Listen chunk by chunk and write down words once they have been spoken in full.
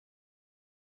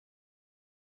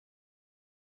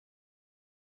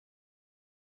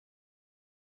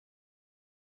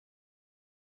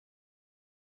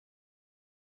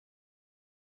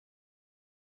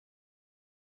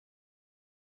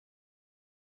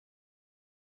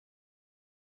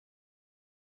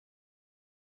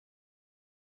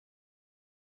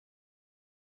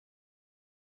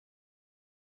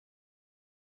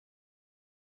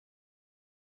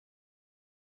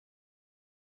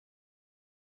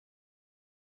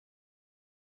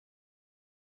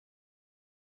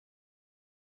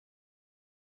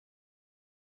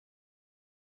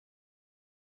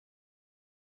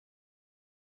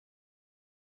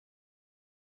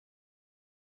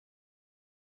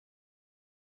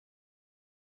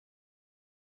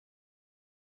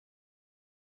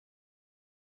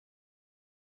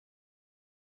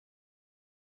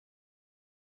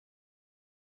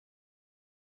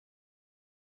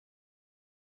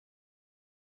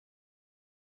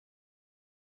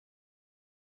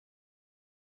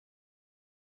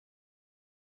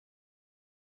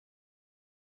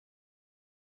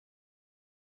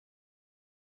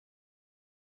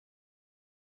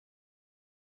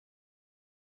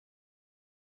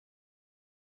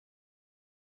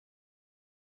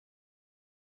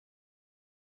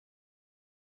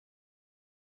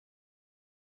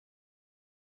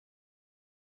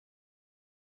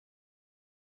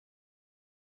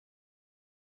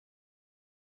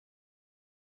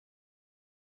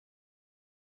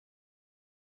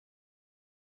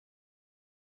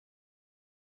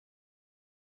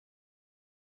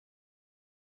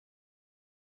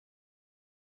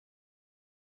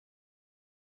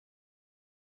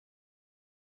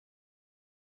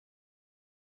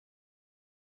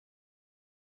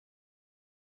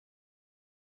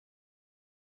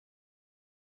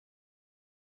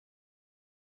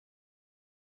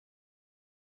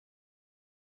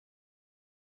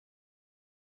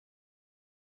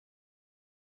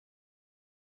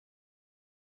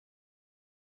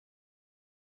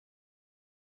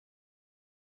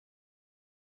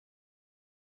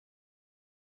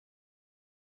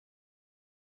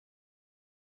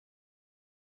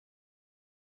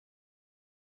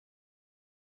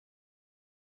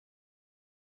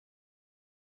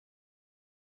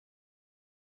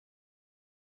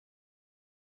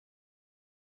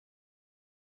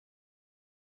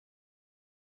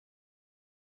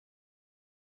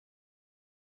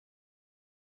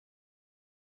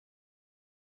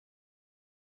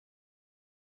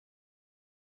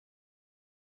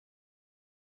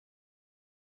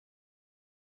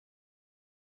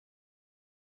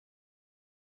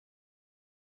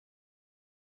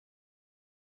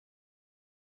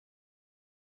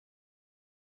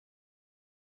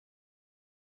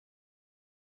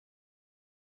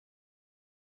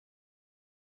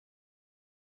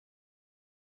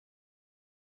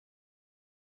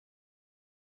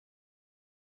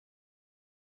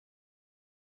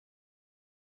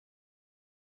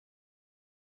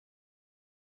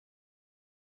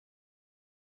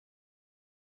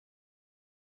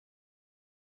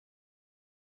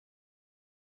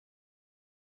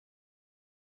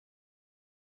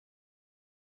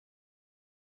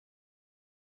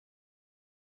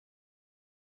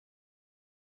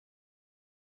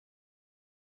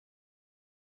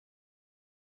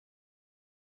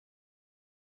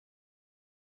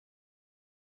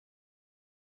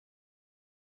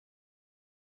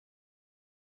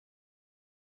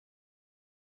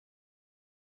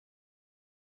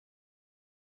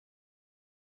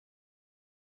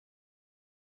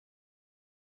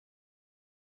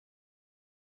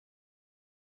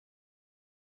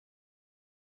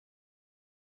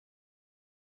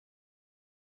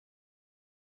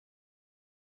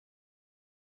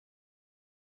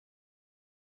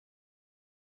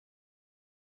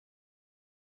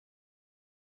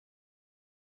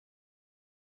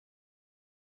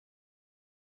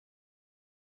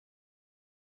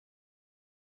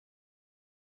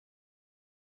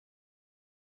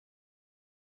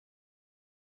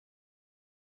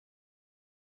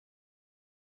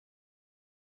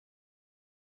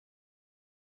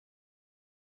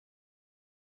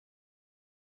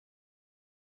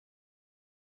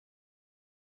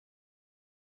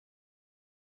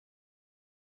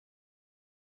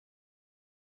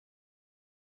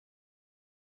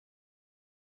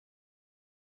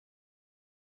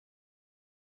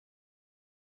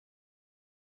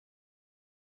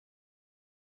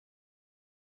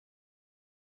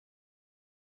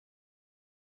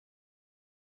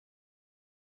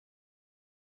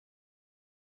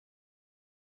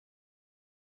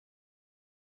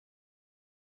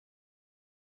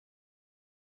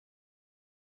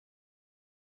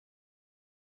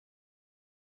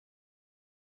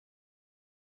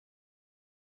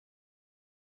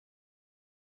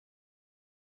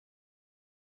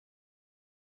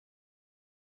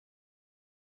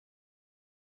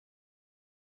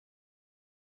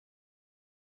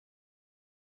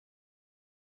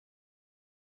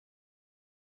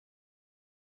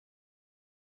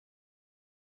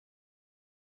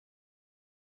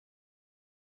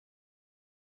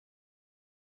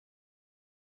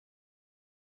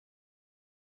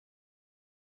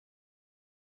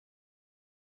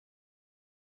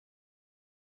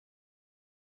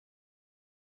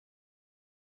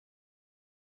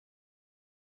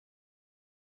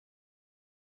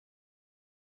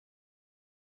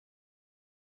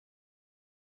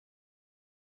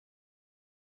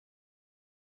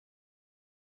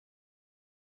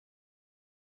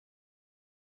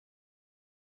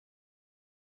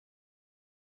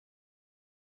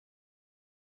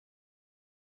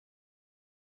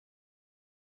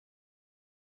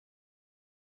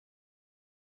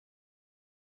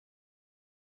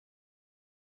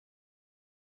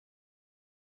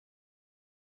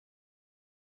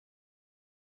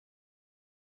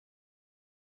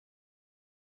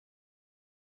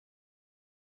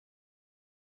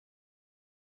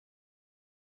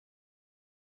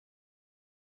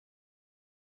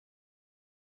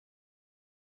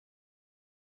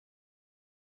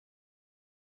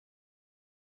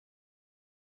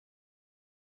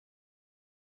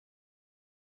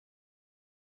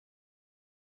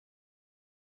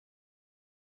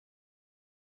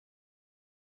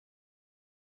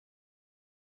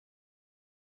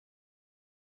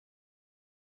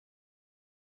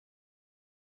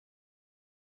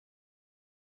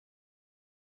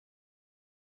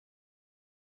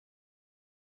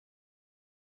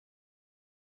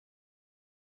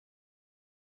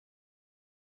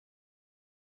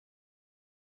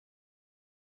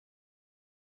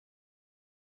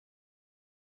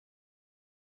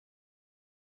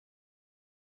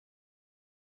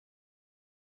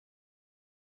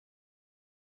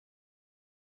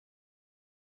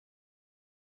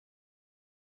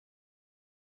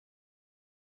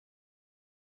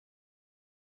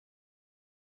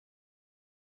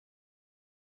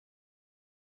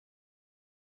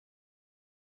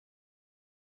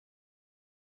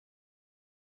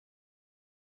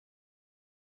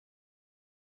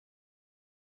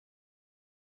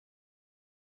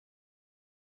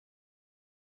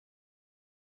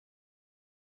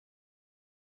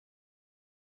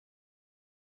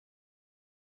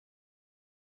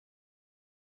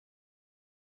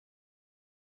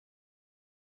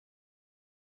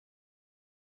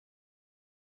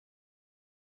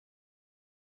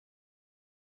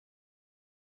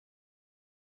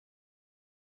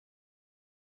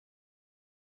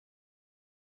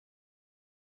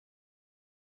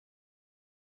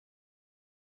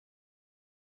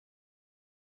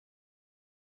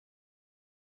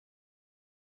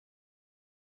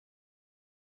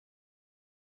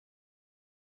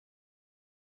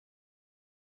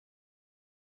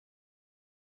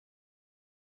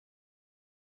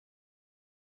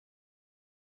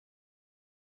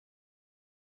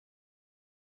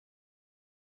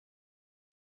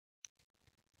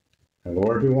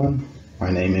Hello everyone, my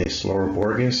name is Lauro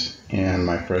Borges and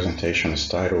my presentation is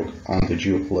titled On the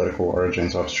Geopolitical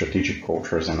Origins of Strategic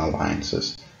Cultures and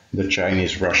Alliances, the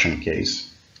Chinese-Russian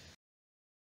Case.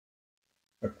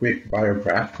 A quick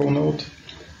biographical note,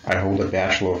 I hold a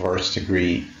Bachelor of Arts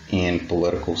degree in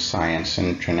Political Science and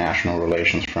International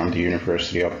Relations from the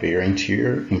University of Beira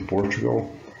Interior in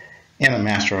Portugal and a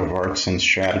Master of Arts in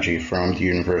Strategy from the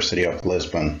University of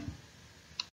Lisbon.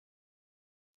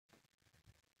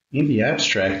 In the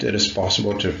abstract, it is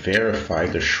possible to verify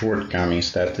the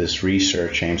shortcomings that this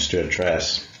research aims to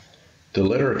address. The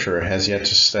literature has yet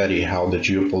to study how the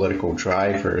geopolitical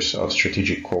drivers of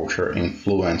strategic culture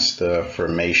influence the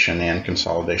formation and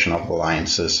consolidation of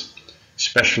alliances,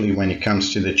 especially when it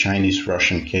comes to the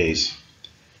Chinese-Russian case.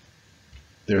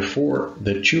 Therefore,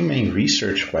 the two main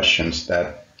research questions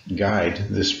that guide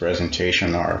this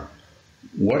presentation are: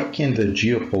 what can the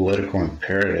geopolitical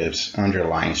imperatives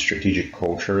underlying strategic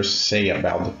cultures say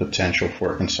about the potential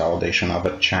for consolidation of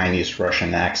a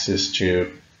Chinese-Russian axis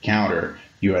to counter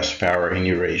U.S. power in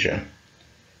Eurasia?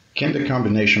 Can the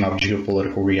combination of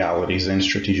geopolitical realities and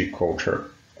strategic culture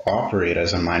operate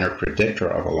as a minor predictor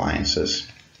of alliances?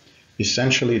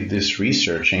 Essentially, this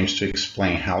research aims to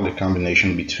explain how the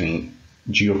combination between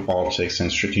geopolitics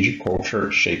and strategic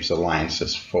culture shapes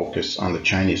alliances focused on the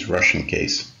Chinese-Russian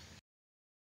case.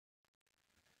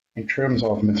 In terms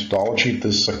of methodology,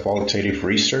 this is a qualitative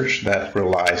research that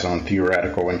relies on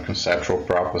theoretical and conceptual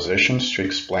propositions to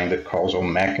explain the causal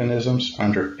mechanisms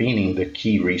underpinning the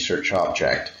key research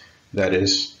object, that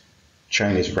is,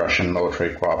 Chinese-Russian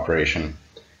military cooperation.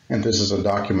 And this is a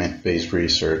document-based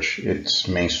research. Its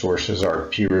main sources are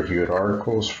peer-reviewed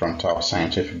articles from top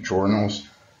scientific journals,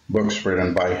 books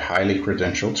written by highly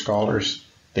credentialed scholars,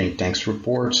 think tanks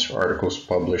reports, articles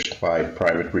published by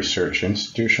private research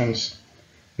institutions,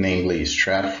 namely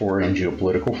Stratfor and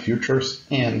Geopolitical Futures,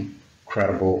 and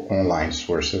credible online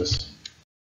sources.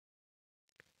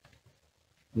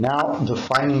 Now,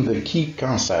 defining the key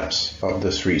concepts of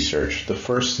this research. The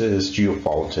first is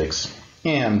geopolitics,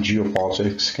 and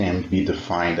geopolitics can be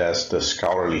defined as the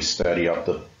scholarly study of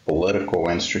the political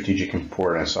and strategic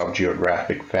importance of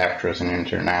geographic factors in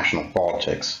international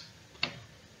politics.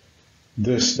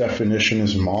 This definition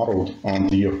is modeled on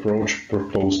the approach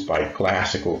proposed by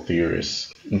classical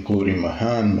theorists, including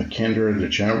Mahan, Mackinder,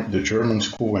 the German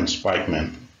School, and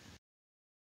Spikeman.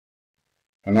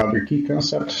 Another key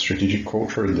concept, strategic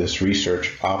culture. This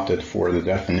research opted for the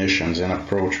definitions and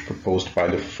approach proposed by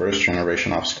the first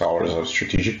generation of scholars of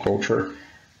strategic culture,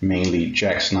 mainly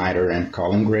Jack Snyder and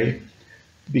Colin Gray,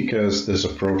 because this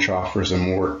approach offers a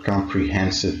more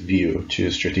comprehensive view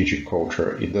to strategic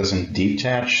culture. It doesn't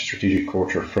detach strategic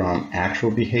culture from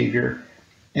actual behavior,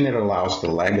 and it allows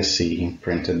the legacy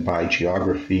imprinted by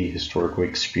geography, historical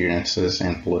experiences,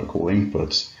 and political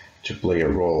inputs to play a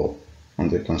role in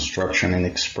the construction and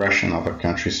expression of a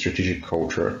country's strategic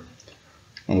culture.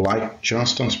 Unlike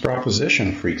Johnston's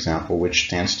proposition, for example, which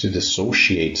tends to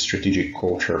dissociate strategic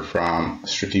culture from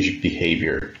strategic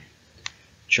behavior,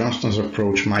 Johnston's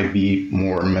approach might be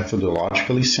more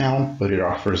methodologically sound, but it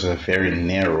offers a very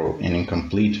narrow and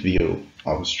incomplete view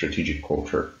of strategic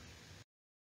culture.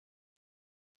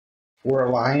 For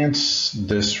alliance,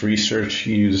 this research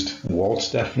used Walt's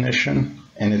definition,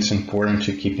 and it's important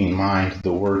to keep in mind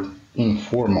the word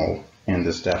informal in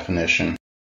this definition.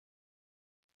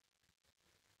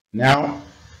 Now,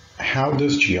 how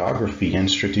does geography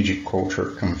and strategic culture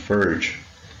converge?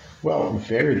 Well,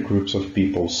 varied groups of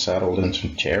people settled into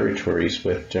territories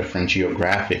with different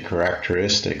geographic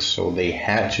characteristics, so they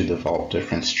had to develop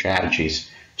different strategies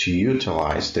to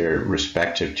utilize their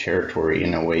respective territory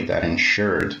in a way that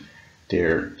ensured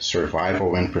their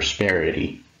survival and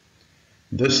prosperity.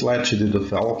 This led to the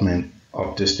development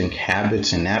of distinct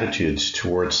habits and attitudes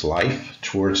towards life,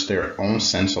 towards their own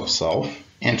sense of self,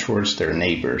 and towards their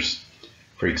neighbors.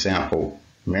 For example,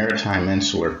 maritime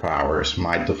insular powers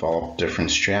might develop different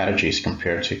strategies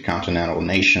compared to continental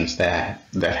nations that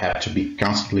have to be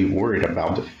constantly worried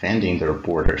about defending their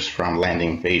borders from land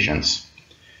invasions.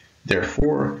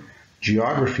 Therefore,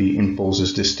 geography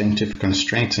imposes distinctive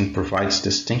constraints and provides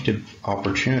distinctive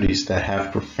opportunities that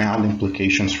have profound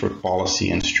implications for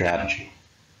policy and strategy.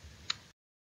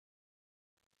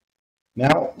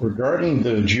 Now, regarding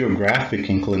the geographic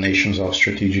inclinations of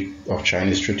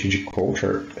Chinese strategic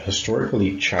culture,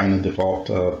 historically China developed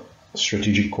a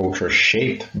strategic culture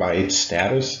shaped by its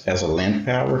status as a land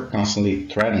power, constantly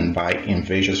threatened by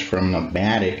invasions from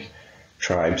nomadic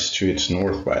tribes to its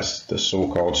northwest, the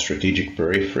so-called strategic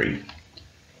periphery.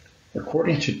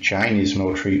 According to Chinese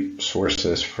military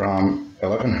sources from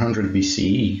 1100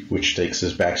 BCE, which takes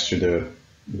us back to the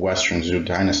Western Zhou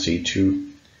dynasty, to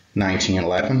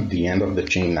 1911, the end of the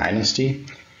Qing dynasty,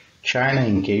 China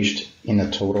engaged in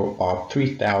a total of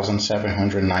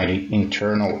 3,790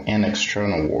 internal and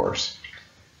external wars.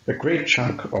 A great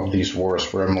chunk of these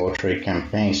wars were military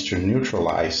campaigns to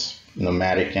neutralize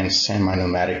nomadic and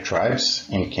semi-nomadic tribes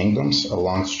and kingdoms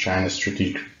along China's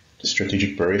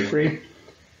strategic periphery.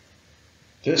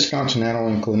 This continental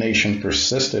inclination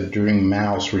persisted during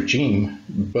Mao's regime,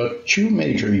 but two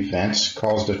major events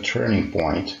caused a turning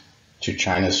point to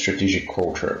China's strategic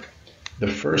culture. The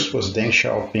first was Deng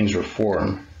Xiaoping's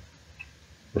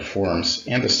reforms,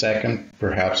 and the second,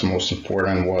 perhaps most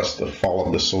important, was the fall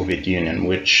of the Soviet Union,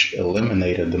 which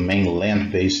eliminated the main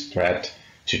land-based threat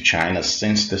to China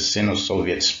since the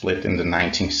Sino-Soviet split in the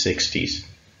 1960s.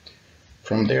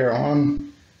 From there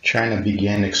on, China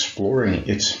began exploring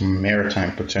its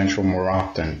maritime potential more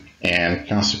often, and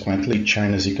consequently,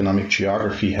 China's economic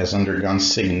geography has undergone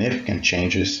significant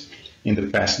changes in the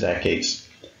past decades.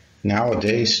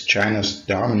 Nowadays, China's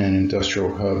dominant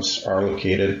industrial hubs are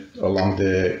located along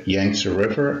the Yangtze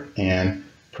River and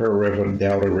Pearl River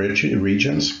Delta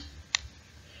regions.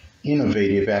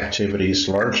 Innovative activity is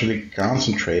largely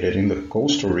concentrated in the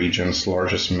coastal region's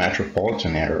largest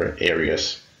metropolitan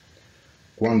areas.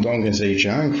 Guangdong and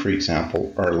Zhejiang, for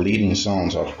example, are leading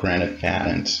zones of granite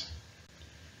patents.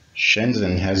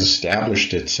 Shenzhen has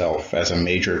established itself as a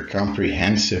major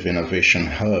comprehensive innovation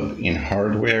hub in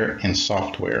hardware and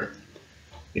software.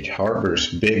 It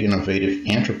harbors big innovative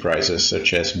enterprises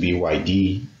such as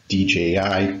BYD,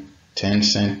 DJI,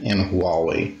 Tencent, and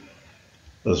Huawei,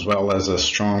 as well as a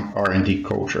strong R&D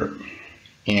culture.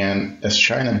 And as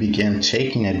China began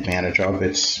taking advantage of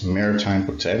its maritime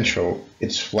potential,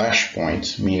 its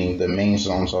flashpoints, meaning the main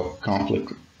zones of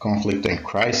conflict and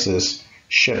crisis,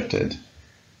 shifted.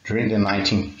 During the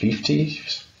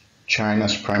 1950s,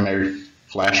 China's primary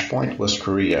flashpoint was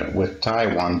Correia, with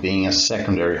Taiwan being a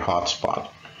secondary hotspot.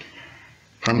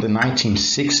 From the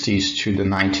 1960s to the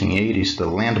 1980s, the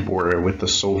land border with the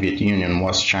Soviet Union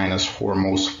was China's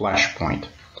foremost flashpoint,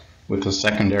 with the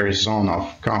secondary zone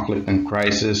of conflict and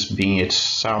crisis being its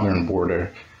southern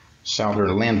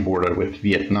land border with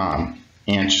Vietnam,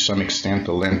 and to some extent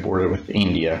the land border with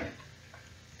India.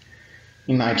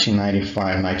 In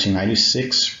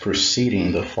 1995-1996,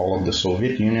 preceding the fall of the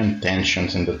Soviet Union,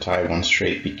 tensions in the Taiwan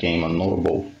Strait became a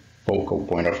notable focal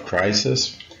point of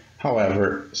crisis.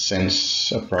 However,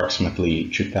 since approximately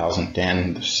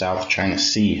 2010, the South China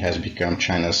Sea has become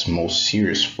China's most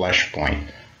serious flashpoint,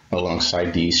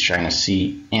 alongside the East China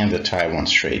Sea and the Taiwan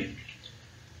Strait.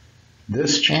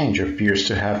 This change appears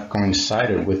to have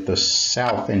coincided with the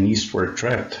south and eastward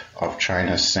drift of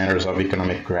China's centers of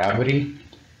economic gravity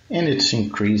and its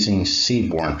increasing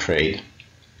seaborne trade.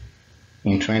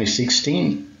 In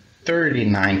 2016,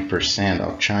 39%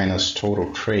 of China's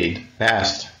total trade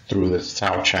passed through the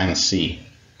South China Sea,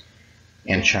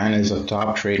 and China is a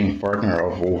top trading partner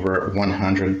of over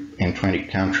 120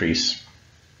 countries.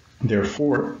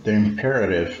 Therefore, the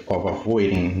imperative of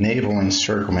avoiding naval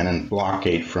encirclement and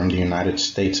blockade from the United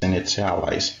States and its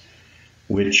allies,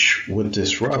 which would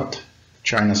disrupt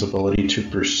China's ability to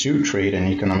pursue trade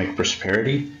and economic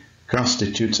prosperity,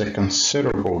 constitutes a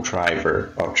considerable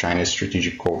driver of China's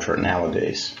strategic culture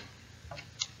nowadays.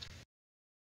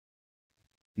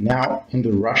 Now, in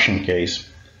the Russian case,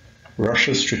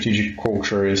 Russia's strategic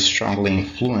culture is strongly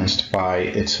influenced by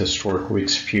its historical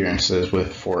experiences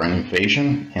with foreign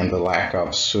invasion and the lack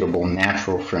of suitable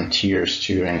natural frontiers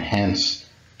to enhance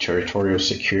territorial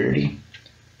security.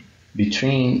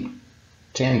 Between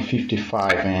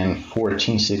 1055 and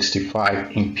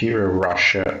 1465, Imperial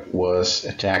Russia was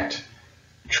attacked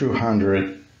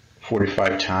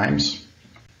 245 times.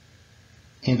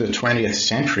 In the 20th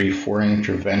century, foreign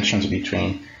interventions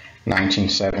between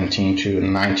 1917 to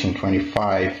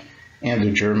 1925 and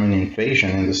the German invasion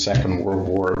in the Second World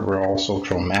War were also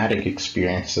traumatic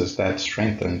experiences that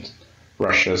strengthened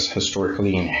Russia's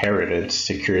historically inherited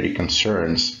security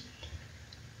concerns.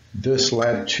 This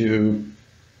led to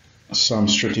some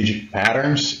strategic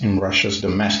patterns in Russia's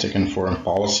domestic and foreign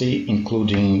policy,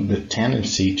 including the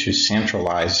tendency to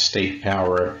centralize state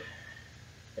power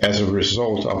as a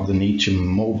result of the need to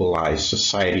mobilize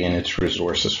society and its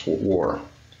resources for war,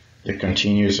 the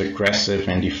continuous aggressive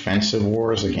and defensive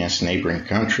wars against neighboring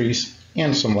countries,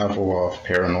 and some level of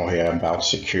paranoia about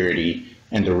security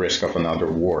and the risk of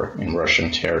another war in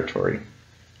Russian territory.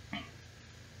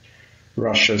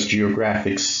 Russia's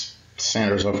geographic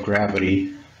centers of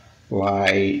gravity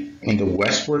lie in the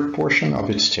westward portion of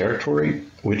its territory,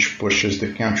 which pushes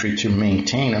the country to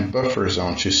maintain a buffer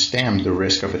zone to stem the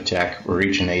risk of attack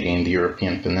originating in the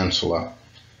European peninsula.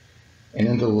 And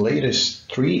in the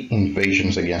latest 3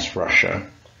 invasions against Russia,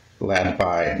 led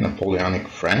by Napoleonic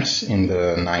France in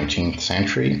the 19th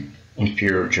century,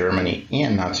 Imperial Germany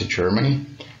and Nazi Germany,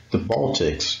 the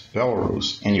Baltics,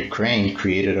 Belarus, and Ukraine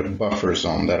created a buffer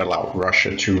zone that allowed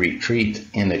Russia to retreat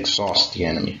and exhaust the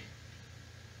enemy.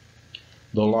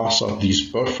 The loss of these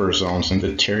buffer zones and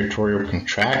the territorial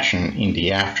contraction in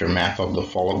the aftermath of the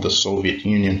fall of the Soviet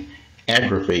Union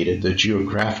aggravated the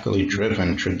geographically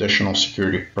driven traditional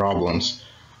security problems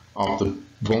of the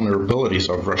vulnerabilities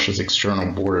of Russia's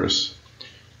external borders,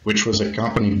 which was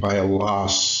accompanied by a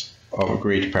loss of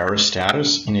great power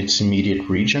status in its immediate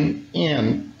region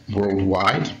and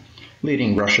worldwide,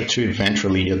 leading Russia to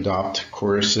eventually adopt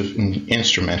coercive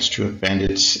instruments to upend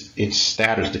its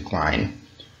status decline.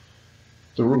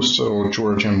 The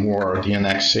Russo-Georgian War, the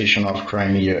annexation of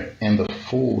Crimea, and the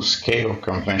full-scale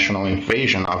conventional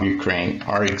invasion of Ukraine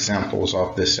are examples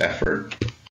of this effort.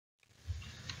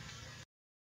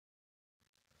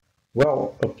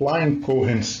 Well, applying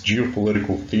Cohen's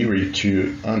geopolitical theory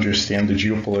to understand the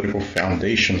geopolitical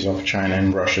foundations of China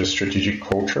and Russia's strategic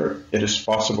culture, it is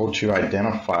possible to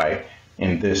identify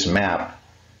in this map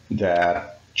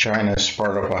that China is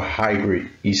part of a hybrid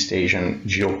East Asian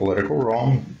geopolitical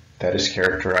realm that is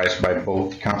characterized by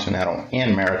both continental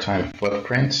and maritime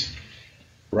footprints.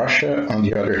 Russia, on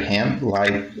the other hand,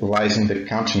 lies in the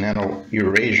continental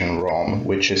Eurasian realm,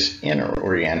 which is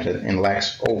inner-oriented and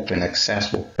lacks open,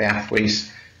 accessible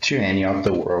pathways to any of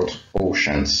the world's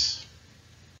oceans.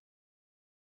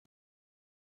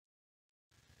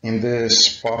 In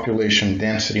this population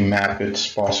density map, it's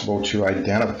possible to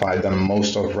identify that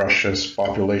most of Russia's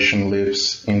population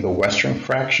lives in the western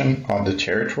fraction of the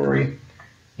territory.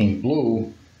 In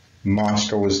blue,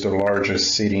 Moscow is the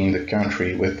largest city in the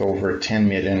country with over 10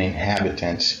 million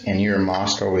inhabitants, and near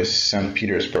Moscow is St.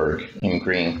 Petersburg in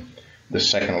green, the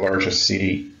second largest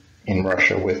city in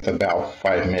Russia with about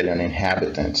 5 million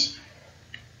inhabitants.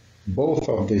 Both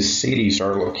of these cities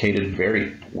are located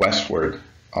very westward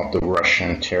of the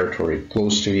Russian territory,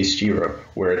 close to East Europe,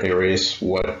 where there is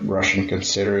what Russia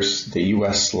considers the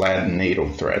US-led NATO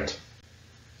threat.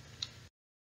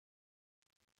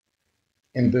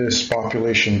 In this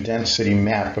population density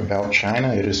map about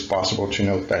China, it is possible to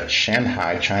note that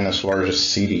Shanghai, China's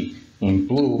largest city, in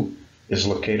blue, is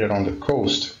located on the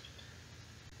coast.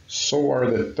 So are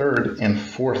the third and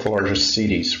fourth largest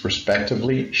cities,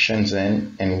 respectively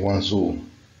Shenzhen and Guangzhou.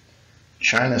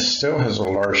 China still has a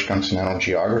large continental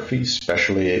geography,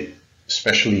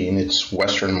 especially in its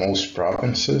westernmost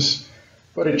provinces,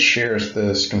 but it shares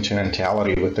this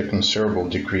continentality with a considerable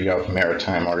degree of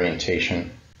maritime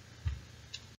orientation.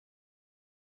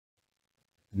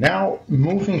 Now,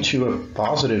 moving to a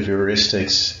positive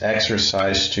heuristics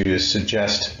exercise to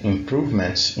suggest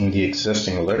improvements in the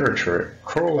existing literature,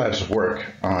 Korolev's work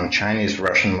on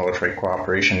Chinese-Russian military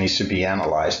cooperation needs to be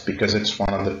analyzed because it's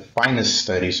one of the finest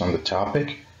studies on the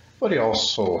topic, but it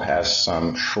also has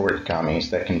some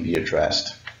shortcomings that can be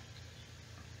addressed.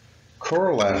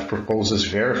 Korolev proposes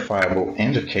verifiable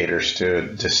indicators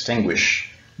to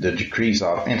distinguish the degrees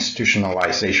of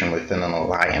institutionalization within an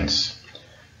alliance.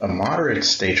 A moderate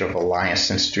stage of alliance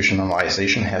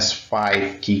institutionalization has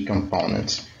 5 key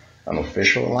components: an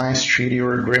official alliance treaty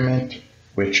or agreement,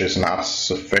 which is not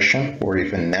sufficient or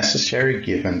even necessary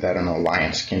given that an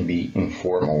alliance can be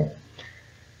informal.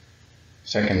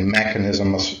 Second,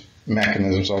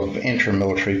 mechanisms of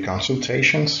intermilitary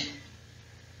consultations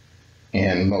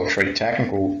and military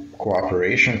technical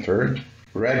cooperation. Third,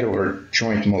 regular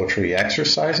joint military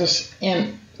exercises.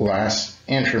 And last,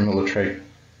 intermilitary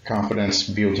confidence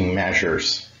building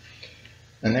measures.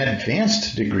 An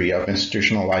advanced degree of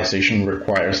institutionalization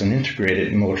requires an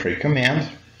integrated military command,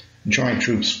 joint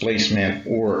troops placement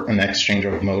or an exchange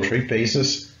of military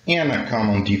bases, and a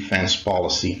common defense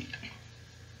policy.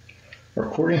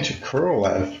 According to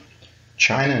Korolev,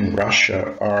 China and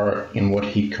Russia are in what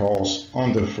he calls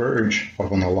on the verge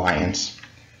of an alliance.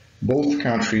 Both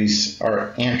countries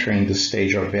are entering the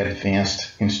stage of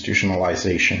advanced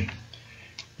institutionalization.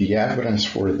 The evidence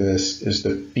for this is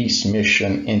the peace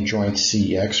mission and joint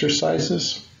sea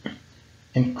exercises.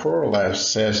 And Korolev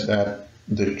says that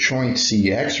the joint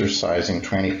sea exercise in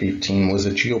 2015 was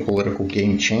a geopolitical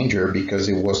game changer because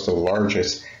it was the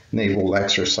largest naval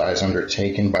exercise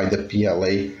undertaken by the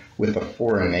PLA with a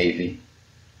foreign navy.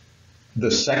 The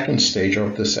second stage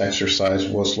of this exercise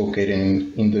was located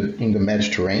in the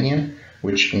Mediterranean,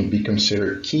 which can be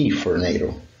considered key for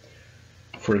NATO.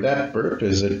 For that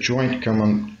purpose, a joint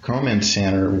command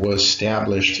center was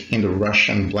established in the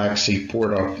Russian Black Sea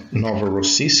port of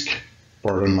Novorossiysk,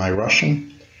 pardon my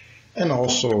Russian, and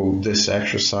also this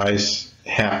exercise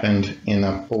happened in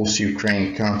a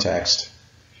post-Ukraine context.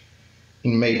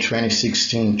 In May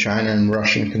 2016, China and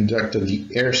Russia conducted the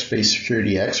airspace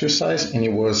security exercise, and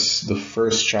it was the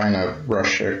first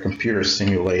China-Russia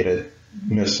computer-simulated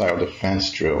missile defense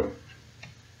drill.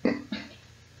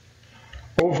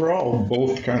 Overall,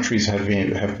 both countries have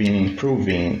been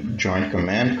improving joint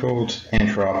command codes,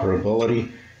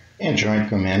 interoperability, and joint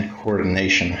command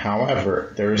coordination.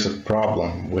 However, there is a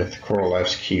problem with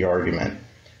Korolev's key argument.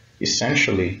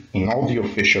 Essentially, in all the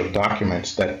official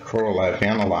documents that Korolev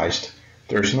analyzed,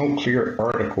 there is no clear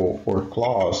article or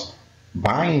clause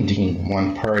binding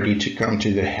one party to come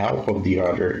to the help of the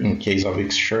other in case of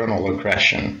external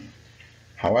aggression.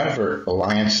 However,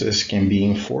 alliances can be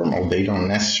informal. They don't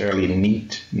necessarily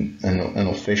need an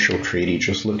official treaty.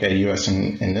 Just look at US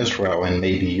and Israel, and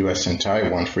maybe US and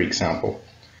Taiwan, for example.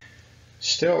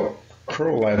 Still,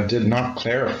 Korolev did not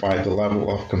clarify the level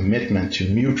of commitment to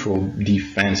mutual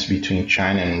defense between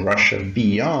China and Russia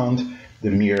beyond the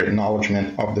mere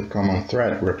acknowledgement of the common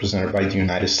threat represented by the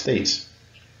United States.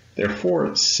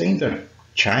 Therefore, saying that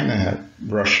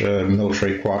China-Russia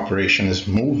military cooperation is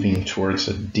moving towards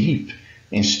a deep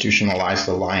institutionalized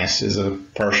alliance is a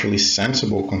partially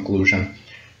sensible conclusion,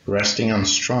 resting on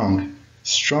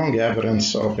strong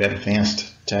evidence of advanced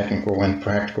technical and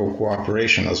practical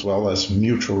cooperation, as well as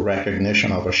mutual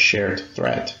recognition of a shared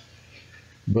threat.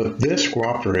 But this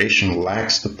cooperation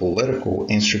lacks the political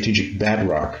and strategic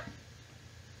bedrock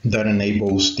that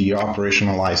enables the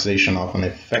operationalization of an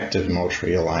effective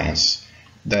military alliance,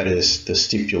 that is, the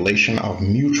stipulation of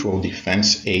mutual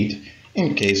defense aid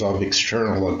in case of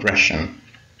external aggression.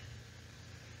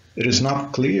 It is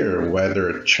not clear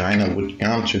whether China would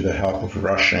come to the help of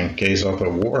Russia in case of a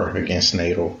war against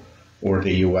NATO or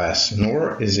the US,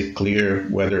 nor is it clear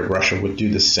whether Russia would do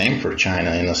the same for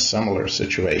China in a similar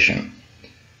situation.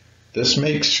 This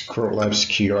makes Korolev's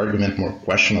key argument more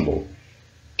questionable.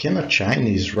 Can a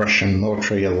Chinese-Russian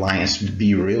military alliance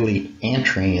be really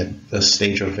entering a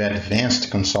stage of advanced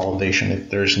consolidation if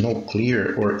there is no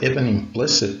clear or even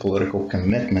implicit political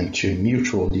commitment to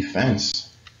mutual defense?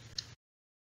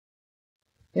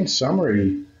 In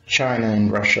summary, China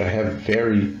and Russia have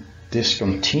very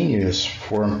discontinuous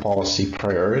foreign policy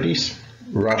priorities.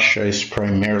 Russia is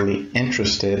primarily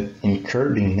interested in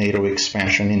curbing NATO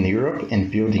expansion in Europe and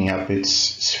building up its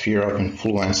sphere of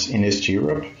influence in East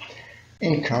Europe.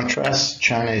 In contrast,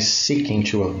 China is seeking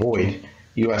to avoid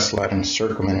US-led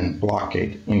encirclement and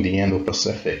blockade in the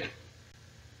Indo-Pacific.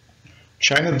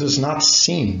 China does not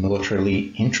seem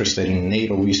militarily interested in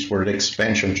NATO eastward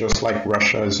expansion, just like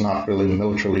Russia is not really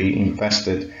militarily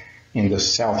invested in the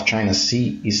South China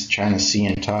Sea, East China Sea,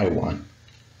 and Taiwan.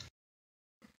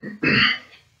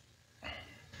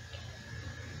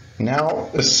 Now,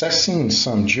 assessing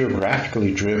some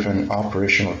geographically driven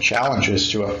operational challenges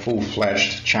to a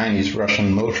full-fledged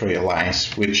Chinese-Russian military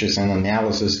alliance, which is an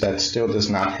analysis that still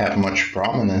does not have much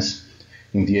prominence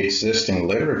in the existing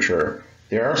literature,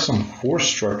 there are some force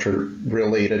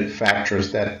structure-related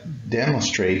factors that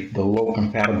demonstrate the low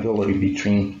compatibility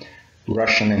between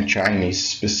Russian and Chinese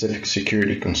specific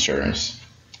security concerns.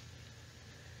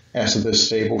 As this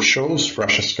table shows,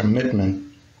 Russia's commitment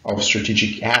of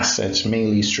strategic assets,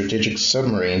 mainly strategic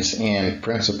submarines and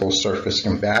principal surface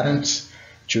combatants,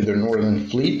 to the Northern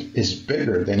Fleet is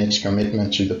bigger than its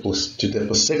commitment to the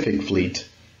Pacific Fleet.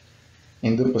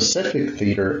 In the Pacific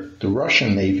theater, the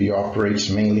Russian Navy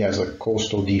operates mainly as a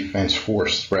coastal defense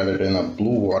force rather than a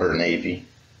blue water navy.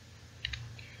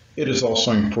 It is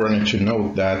also important to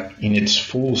note that in its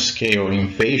full-scale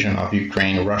invasion of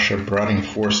Ukraine, Russia brought in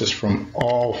forces from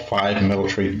all 5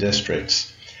 military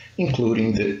districts,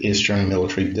 including the Eastern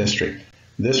Military District.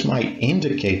 This might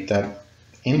indicate that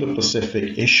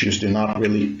Indo-Pacific issues do not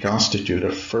really constitute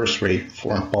a first-rate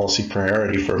foreign policy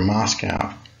priority for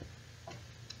Moscow.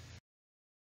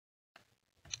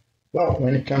 Well,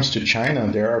 when it comes to China,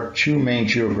 there are 2 main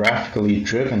geographically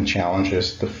driven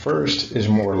challenges. The first is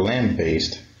more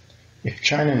land-based. If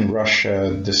China and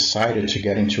Russia decided to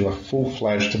get into a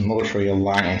full-fledged military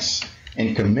alliance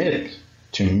and commit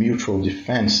to mutual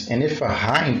defense, and if a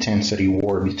high-intensity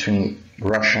war between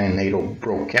Russia and NATO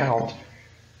broke out,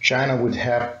 China would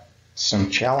have some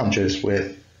challenges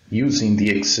with using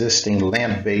the existing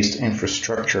land-based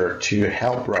infrastructure to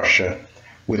help Russia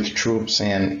with troops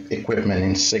and equipment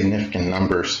in significant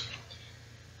numbers.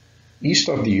 East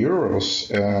of the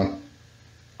Urals,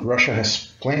 Russia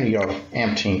has plenty of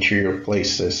empty interior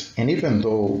places, and even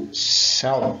though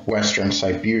southwestern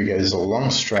Siberia is a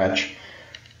long stretch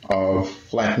of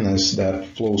flatness that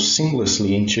flows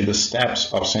seamlessly into the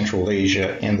steppes of Central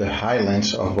Asia and the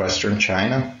highlands of western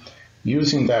China,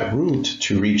 using that route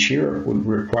to reach Europe would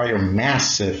require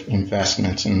massive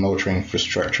investments in military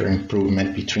infrastructure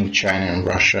improvement between China and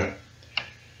Russia.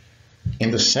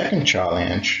 In the second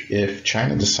challenge, if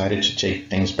China decided to take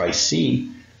things by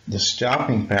sea, the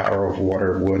stopping power of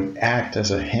water would act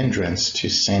as a hindrance to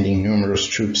sending numerous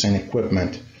troops and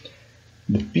equipment.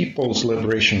 The People's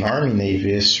Liberation Army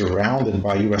Navy is surrounded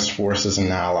by U.S. forces and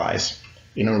allies.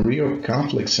 In a real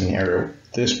conflict scenario,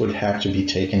 this would have to be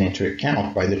taken into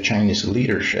account by the Chinese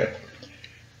leadership.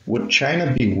 Would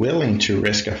China be willing to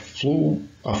risk a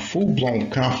full-blown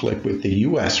conflict with the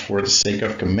U.S. for the sake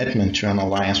of commitment to an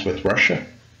alliance with Russia?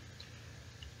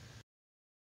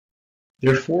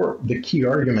 Therefore, the key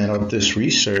argument of this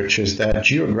research is that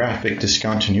geographic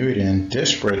discontinuity and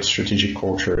disparate strategic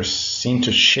cultures seem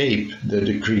to shape the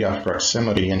degree of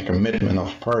proximity and commitment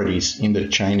of parties in the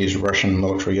Chinese-Russian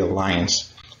military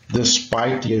alliance,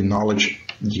 despite the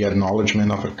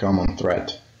acknowledgement of a common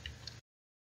threat.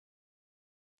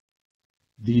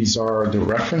 These are the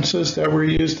references that were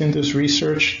used in this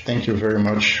research. Thank you very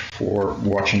much for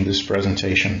watching this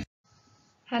presentation.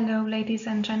 Hello, ladies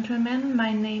and gentlemen.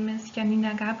 My name is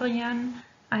Janina Gabrian.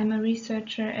 I'm a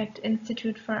researcher at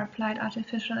Institute for Applied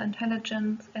Artificial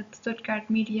Intelligence at Stuttgart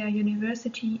Media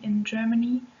University in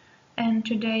Germany. And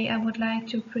today I would like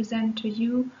to present to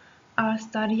you our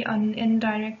study on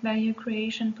indirect value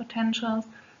creation potentials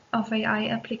of AI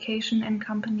application in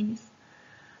companies.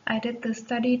 I did this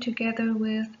study together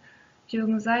with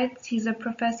Jürgen Seitz. He's a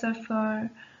professor for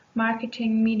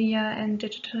Marketing, Media and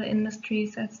Digital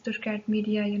Industries at Stuttgart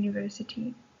Media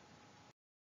University.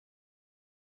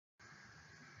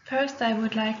 First, I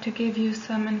would like to give you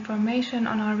some information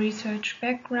on our research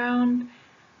background.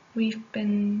 We've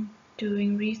been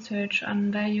doing research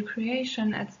on value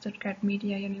creation at Stuttgart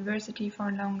Media University for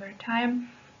a longer time,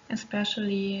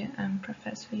 especially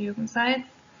Professor Jürgen Seitz.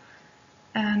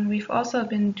 And we've also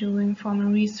been doing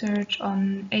formal research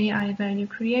on AI value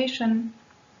creation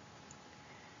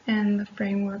in the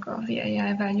framework of the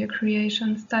AI value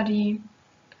creation study,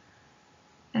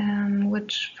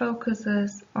 which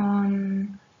focuses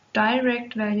on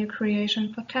direct value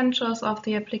creation potentials of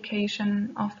the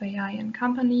application of AI in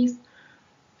companies,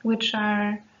 which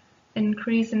are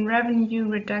increase in revenue,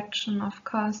 reduction of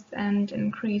cost, and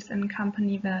increase in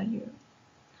company value.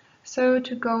 So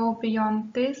to go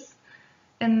beyond this,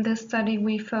 in this study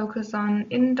we focus on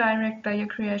indirect value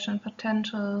creation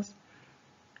potentials,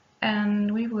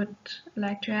 and we would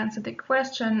like to answer the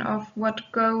question of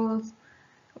what goals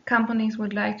companies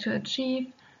would like to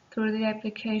achieve through the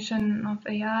application of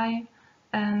AI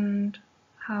and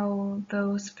how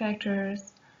those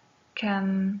factors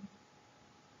can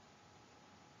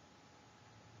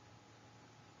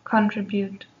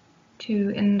contribute to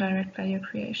indirect value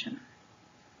creation.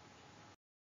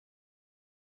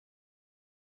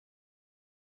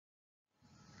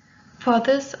 For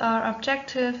this, our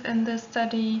objective in this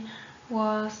study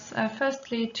was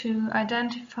firstly to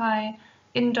identify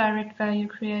indirect value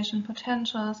creation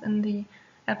potentials in the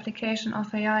application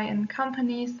of AI in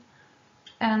companies,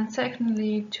 and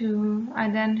secondly to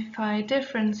identify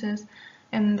differences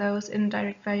in those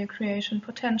indirect value creation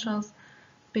potentials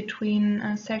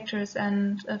between sectors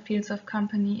and fields of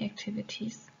company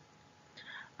activities.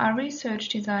 Our research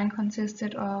design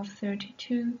consisted of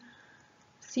 32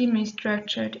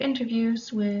 semi-structured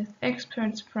interviews with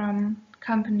experts from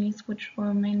companies which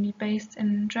were mainly based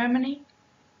in Germany.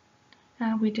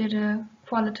 We did a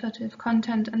qualitative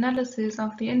content analysis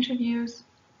of the interviews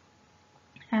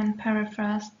and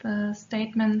paraphrased the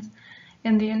statements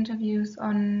in the interviews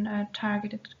on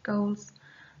targeted goals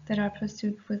that are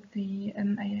pursued with the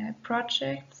AI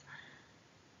projects.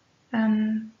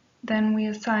 Then we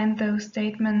assigned those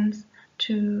statements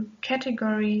to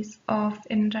categories of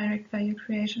indirect value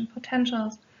creation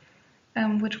potentials,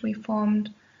 which we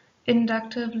formed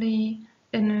inductively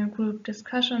in a group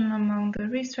discussion among the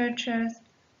researchers.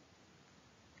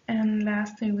 And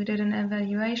lastly, we did an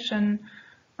evaluation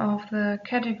of the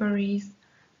categories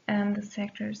and the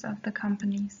sectors of the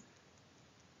companies.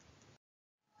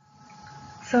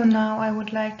 So now I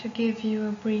would like to give you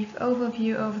a brief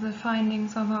overview of the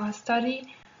findings of our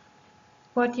study.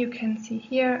 What you can see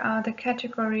here are the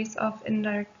categories of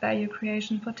indirect value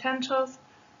creation potentials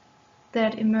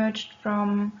that emerged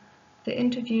from the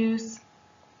interviews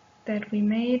that we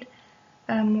made.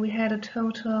 We had a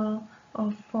total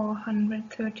of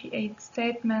 438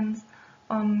 statements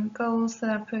on goals that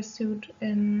are pursued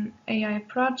in AI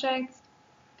projects,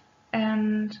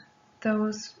 and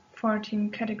those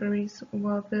 14 categories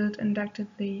were built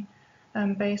inductively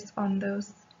based on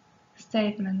those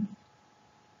statements.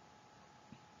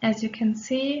 As you can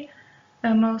see,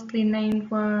 mostly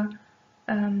named were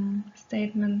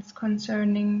statements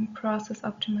concerning process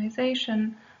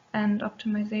optimization and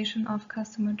optimization of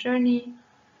customer journey,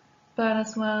 but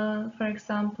as well, for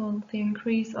example, the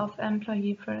increase of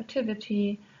employee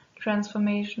productivity,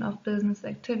 transformation of business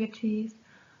activities,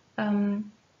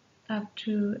 up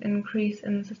to increase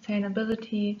in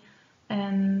sustainability,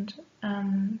 and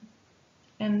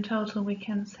in total we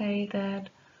can say that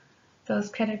those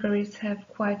categories have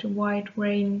quite a wide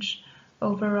range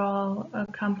overall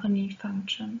company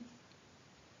functions.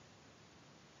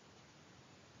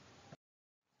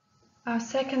 Our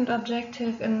second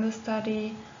objective in the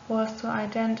study was to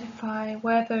identify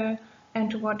whether and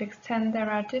to what extent there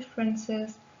are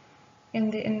differences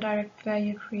in the indirect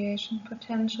value creation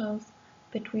potentials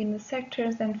between the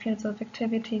sectors and fields of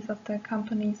activities of the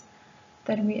companies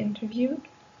that we interviewed.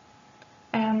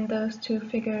 And those two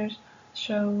figures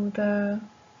show the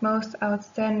most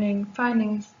outstanding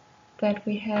findings that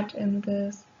we had in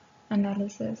this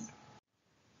analysis.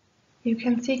 You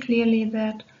can see clearly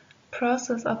that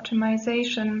process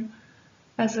optimization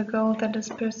as a goal that is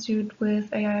pursued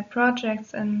with AI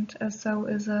projects, and so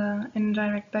is an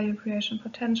indirect value creation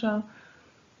potential,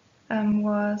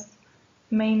 was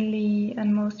mainly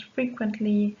and most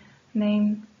frequently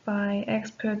named by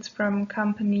experts from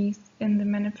companies in the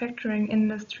manufacturing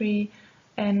industry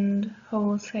and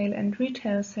wholesale and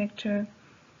retail sector,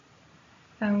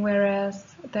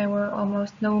 whereas there were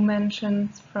almost no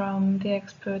mentions from the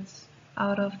experts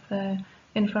out of the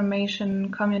information,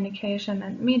 communication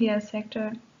and media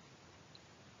sector,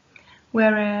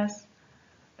 whereas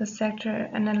the sector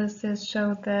analysis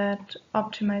showed that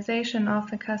optimization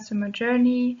of the customer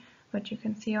journey, what you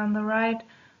can see on the right,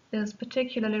 is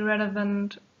particularly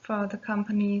relevant for the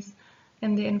companies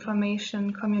in the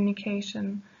information,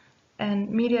 communication and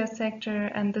media sector,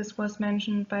 and this was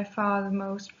mentioned by far the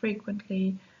most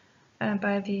frequently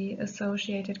by the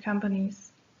associated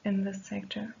companies in this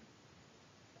sector.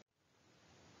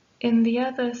 In the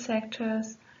other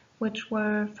sectors, which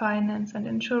were finance and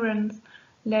insurance,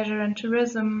 leisure and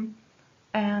tourism,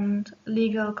 and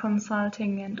legal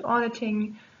consulting and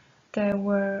auditing, there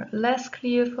were less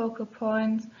clear focal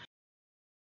points.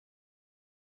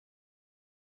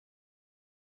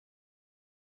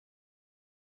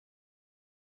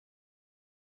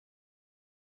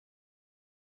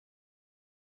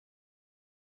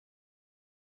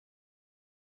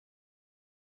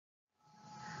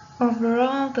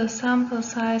 Overall, the sample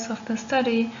size of the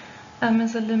study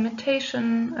is a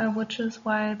limitation, which is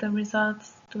why the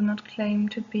results do not claim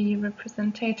to be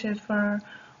representative for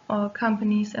all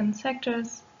companies and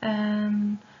sectors,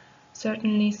 and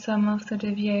certainly some of the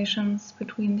deviations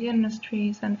between the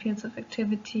industries and fields of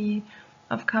activity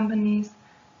of companies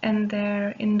and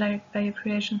their indirect value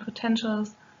creation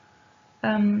potentials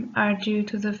are due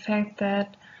to the fact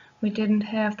that we didn't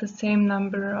have the same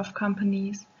number of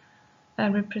companies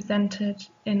represented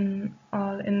in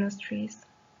all industries.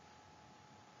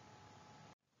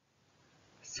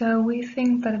 So we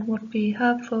think that it would be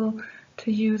helpful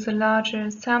to use a larger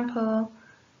sample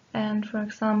and, for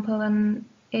example, an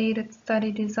aided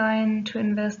study design to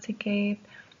investigate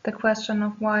the question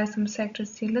of why some sectors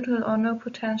see little or no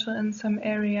potential in some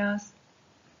areas.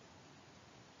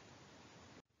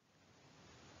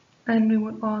 And we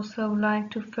would also like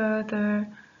to further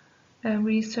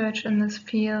research in this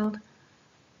field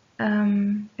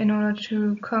in order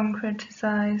to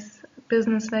concretize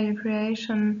business value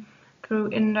creation through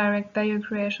indirect value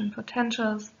creation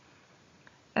potentials,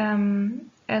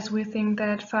 as we think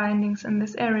that findings in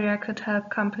this area could help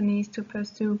companies to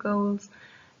pursue goals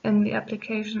in the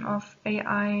application of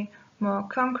AI more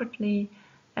concretely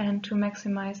and to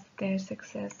maximize their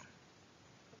success.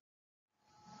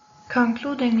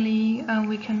 Concludingly,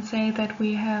 we can say that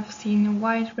we have seen a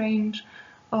wide range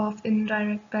of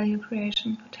indirect value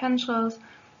creation potentials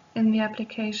in the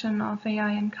application of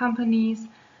AI in companies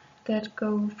that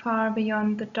go far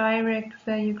beyond the direct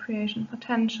value creation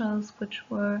potentials, which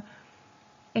were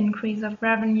increase of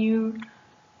revenue,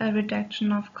 a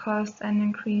reduction of costs, and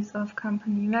increase of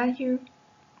company value.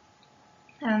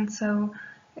 And so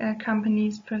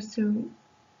companies pursue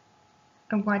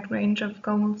a wide range of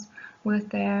goals with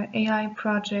their AI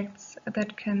projects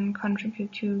that can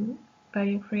contribute to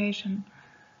value creation.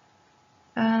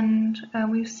 And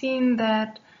we've seen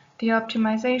that the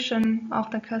optimization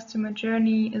of the customer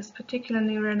journey is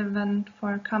particularly relevant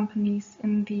for companies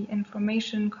in the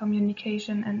information,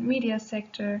 communication and media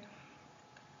sector,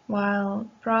 while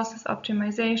process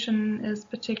optimization is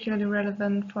particularly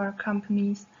relevant for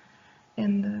companies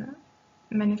in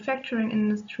the manufacturing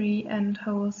industry and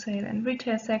wholesale and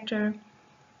retail sector,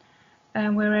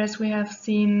 whereas we have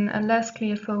seen a less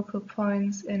clear focal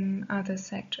points in other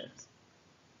sectors.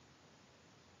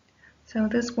 So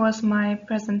this was my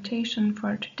presentation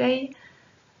for today.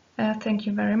 Thank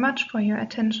you very much for your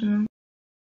attention.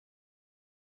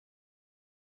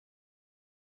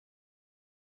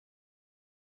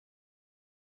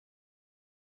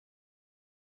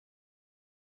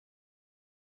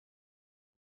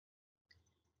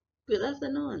 Good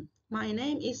afternoon. My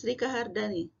name is Rika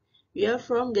Hardani. We are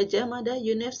from Gajah Mada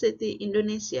University,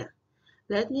 Indonesia.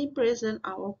 Let me present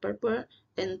our paper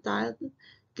entitled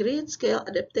Grid-Scale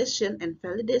Adaptation and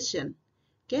Validation.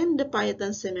 Can the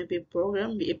Python SEMIP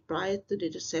program be applied to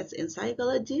the research in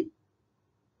psychology?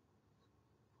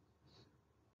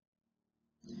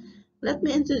 Let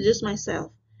me introduce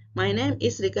myself. My name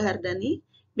is Rika Hardani,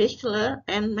 Bachelor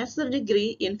and Master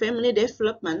degree in Family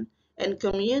Development and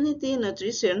Community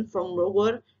Nutrition from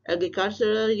Bogor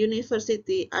Agricultural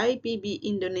University IPB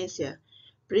Indonesia.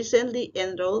 Presently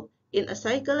enrolled in a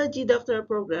psychology doctoral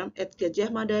program at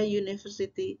Gajah Mada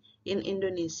University in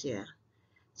Indonesia.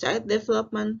 Child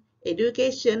development,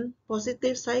 education,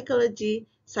 positive psychology,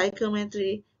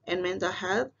 psychometry, and mental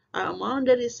health are among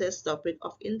the research topics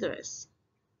of interest.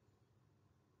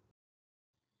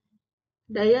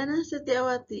 Dayana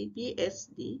Setiawati,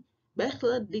 PhD,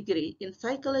 Bachelor degree in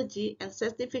Psychology and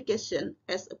certification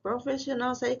as a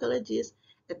professional psychologist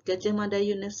at Gajah Mada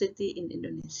University in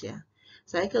Indonesia.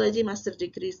 Psychology Master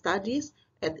degree studies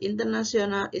at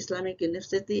International Islamic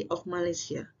University of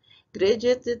Malaysia.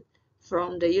 Graduated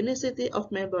from the University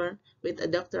of Melbourne with a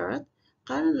doctorate.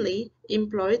 Currently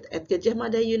employed at Gajah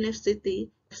Mada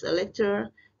University as a lecturer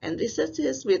and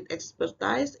researchers with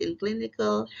expertise in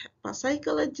clinical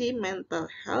psychology, mental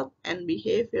health, and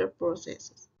behavior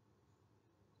processes.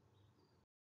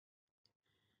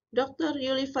 Dr.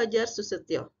 Yuli Fajar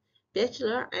Susetio,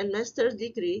 Bachelor and Master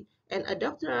degree and a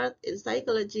doctorate in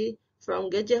psychology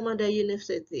from Gajah Mada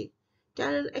University.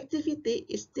 Current activity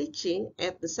is teaching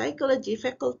at the psychology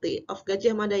faculty of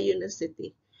Gajah Mada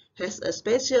University. Has a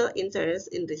special interest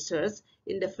in research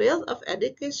in the field of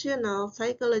educational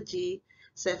psychology,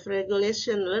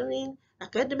 self-regulation learning,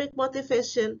 academic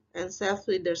motivation, and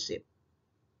self-leadership.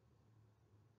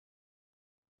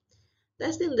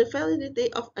 Testing the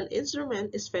validity of an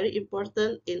instrument is very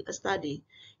important in a study.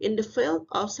 In the field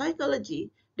of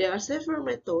psychology, there are several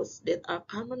methods that are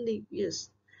commonly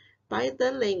used.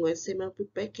 Python language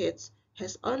SEMIP package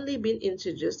has only been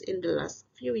introduced in the last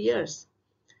few years.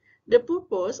 The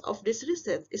purpose of this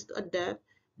research is to adapt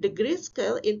the grid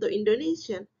scale into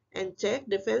Indonesian and check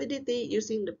the validity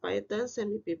using the Python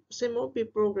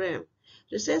SEMIP program.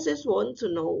 Researchers want to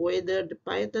know whether the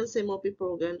Python SEMIP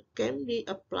program can be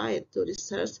applied to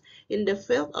research in the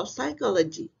field of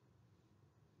psychology.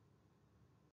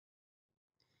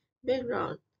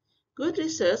 Background. Good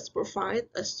research provides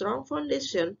a strong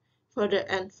foundation for the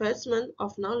advancement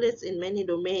of knowledge in many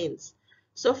domains.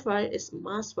 Software is a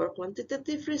must for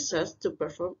quantitative research to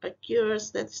perform accurate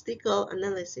statistical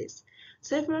analysis.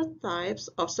 Several types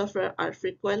of software are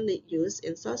frequently used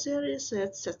in social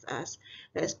research such as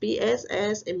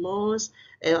SPSS, EMOS,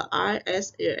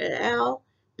 LISERL.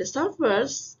 The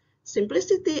software's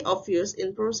simplicity of use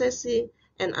in processing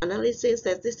and analyzing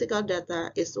statistical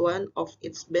data is one of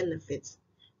its benefits.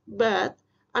 But,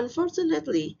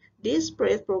 unfortunately, these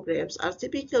paid programs are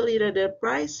typically rather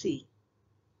pricey.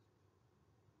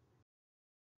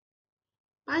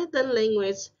 Python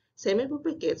language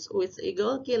semi-package with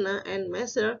Eagle Kina and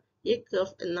Measure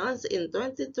Yikov announced in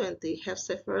 2020 have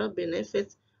several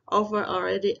benefits over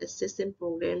already existing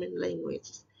programming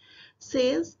languages.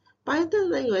 Since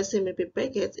Python language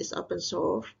semi-package is open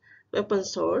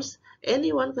source,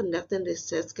 anyone conducting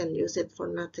research can use it for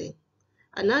nothing.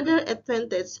 Another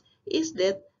advantage is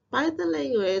that Python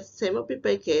language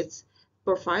semi-package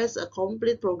provides a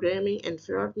complete programming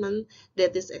environment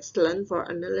that is excellent for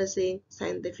analyzing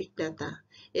scientific data.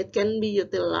 It can be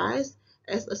utilized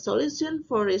as a solution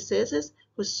for researchers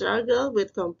who struggle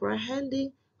with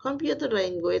comprehending computer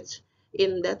language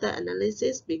in data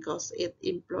analysis because it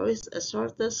employs a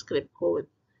shorter script code.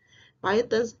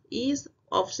 Python's ease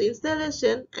of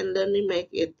installation and learning make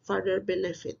it further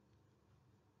benefit.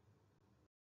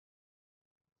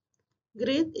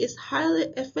 Grit is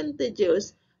highly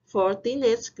advantageous for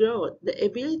teenage growth. The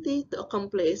ability to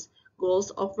accomplish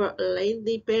goals over a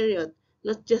lengthy period,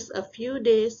 not just a few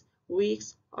days,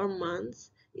 weeks, or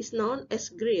months, is known as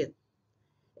grit.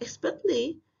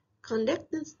 Expertly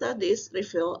conducted studies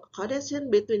reveal a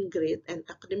connection between grit and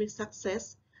academic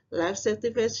success, life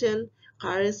satisfaction,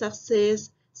 career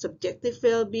success, subjective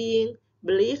well-being,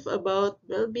 belief about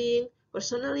well-being,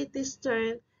 personality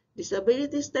strength,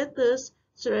 disability status,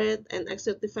 threat and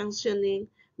executive functioning,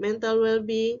 mental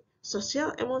well-being,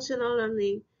 social emotional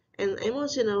learning, and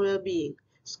emotional well-being,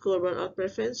 school burnout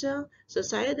prevention,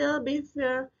 societal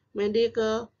behavior,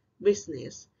 medical,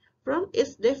 business. From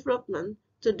its development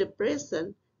to the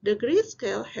present, the grid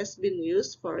scale has been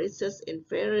used for research in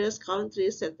various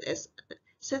countries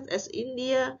such as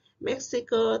India,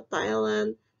 Mexico,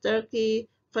 Thailand, Turkey,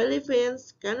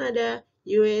 Philippines, Canada,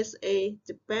 USA,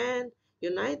 Japan,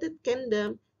 United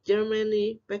Kingdom,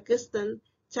 Germany, Pakistan,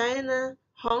 China,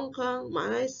 Hong Kong,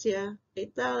 Malaysia,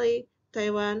 Italy,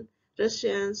 Taiwan,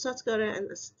 Russia, South Korea, and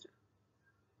Australia.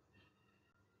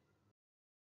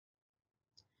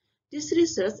 This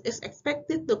research is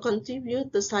expected to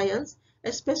contribute to science,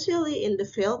 especially in the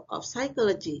field of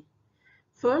psychology.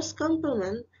 First,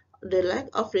 complement the lack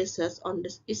of research on the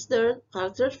Eastern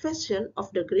cultural version of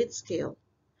the grid scale.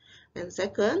 And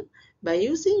second, by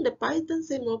using the Python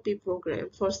CMOP program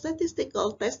for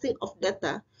statistical testing of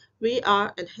data, we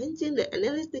are enhancing the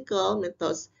analytical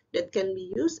methods that can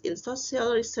be used in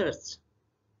social research.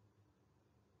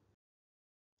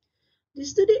 The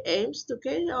study aims to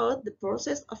carry out the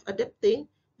process of adapting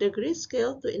the grid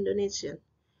scale to Indonesian.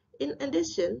 In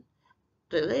addition,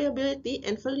 reliability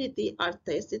and validity are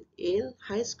tested in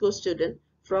high school students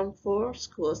from 4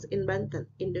 schools in Banten,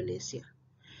 Indonesia.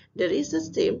 The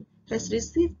research team has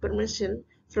received permission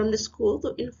from the school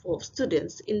to involve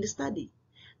students in the study.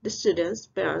 The students'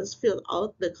 parents filled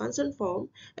out the consent form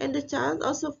and the child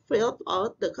also filled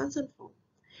out the consent form.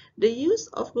 The use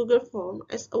of Google Form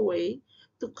as a way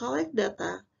to collect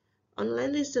data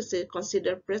online research is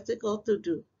considered practical to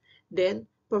do. Then,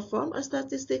 perform a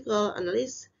statistical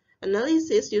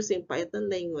analysis using Python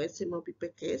language CMOP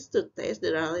package to test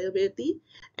the reliability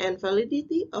and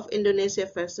validity of Indonesia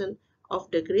version of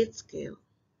the grid scale.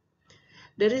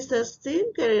 The research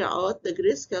team carried out the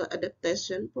grid scale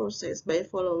adaptation process by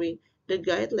following the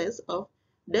guidelines of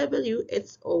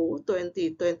WHO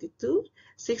 2022.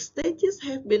 6 stages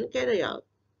have been carried out.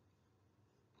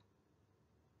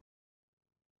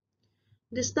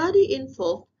 The study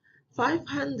involved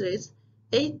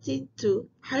 582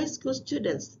 high school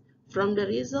students. From the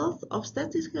results of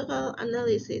statistical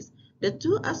analysis, the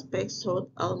two aspects showed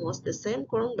almost the same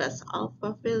Cronbach's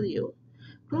alpha value.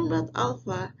 Cronbach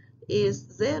alpha is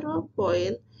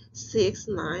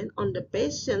 0.69 on the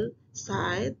patient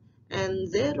side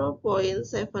and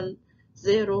 0.70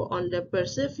 on the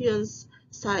perseverance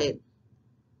side.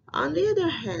 On the other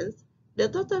hand, the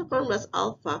total Cronbach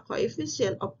alpha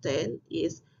coefficient obtained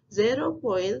is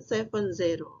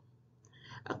 0.70.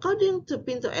 According to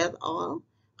Pinto et al.,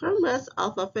 Cronbach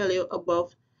alpha value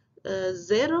above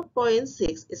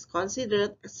 0.6 is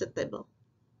considered acceptable.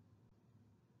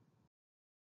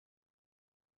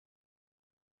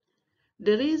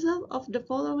 The result of the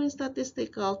following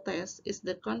statistical test is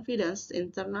the confidence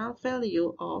interval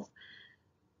value of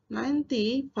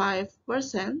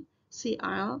 95%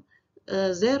 CL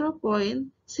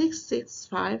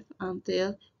 0.665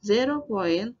 until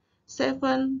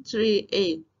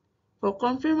 0.738. For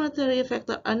confirmatory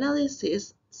factor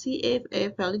analysis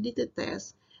CFA validity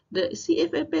test, the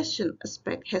CFA patient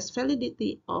aspect has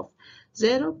validity of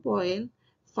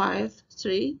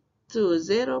 0.53 to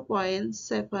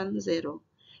 0.70,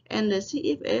 and the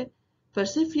CFA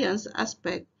perseverance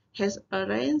aspect has a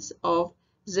range of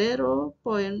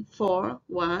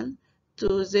 0.41 to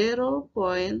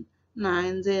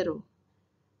 0.90.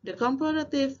 The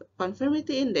comparative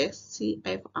conformity index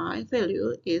CFI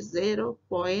value is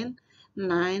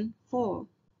 0.94.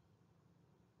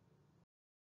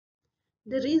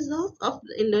 The result of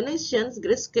the Indonesian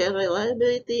grid scale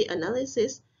reliability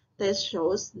analysis test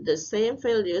shows the same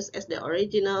values as the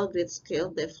original grid scale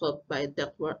developed by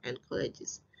Duckworth and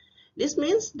colleagues. This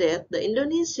means that the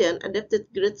Indonesian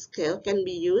adapted grid scale can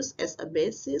be used as a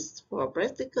basis for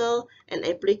practical and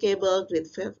applicable grid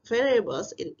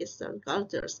variables in Eastern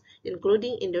cultures,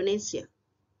 including Indonesia.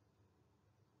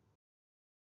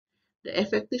 The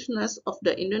effectiveness of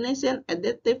the Indonesian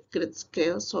adaptive grid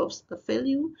scale shows a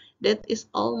value that is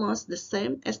almost the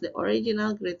same as the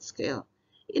original grid scale.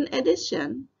 In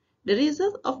addition, the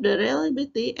result of the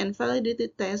reliability and validity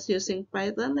test using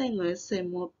Python language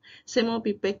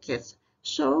CMOP package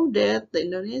show that the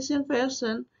Indonesian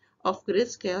version of grid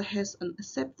scale has an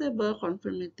acceptable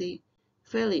conformity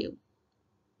value.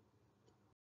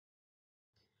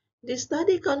 The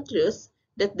study concludes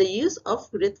that the use of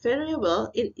grid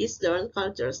variable in Eastern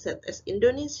cultures such as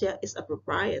Indonesia is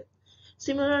appropriate.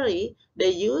 Similarly,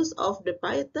 the use of the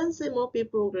Python CMOP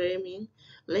programming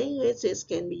languages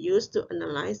can be used to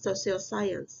analyze social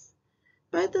science.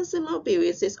 Python CMOP,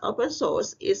 which is open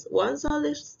source, is one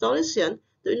solution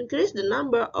to increase the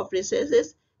number of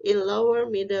researchers in lower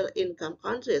middle income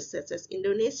countries such as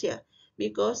Indonesia,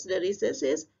 because the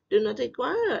researchers do not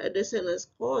require additional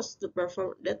costs to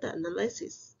perform data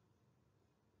analysis.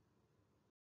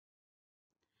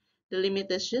 The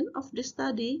limitation of this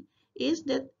study is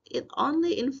that it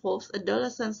only involves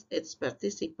adolescents age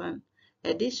participants.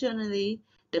 Additionally,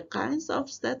 the kinds of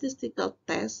statistical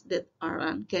tests that are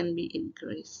run can be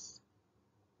increased.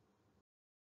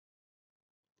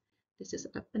 This is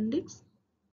appendix.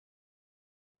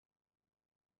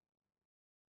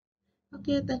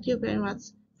 Okay, thank you very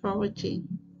much for watching.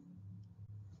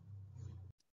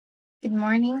 Good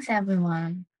morning,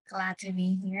 everyone. Glad to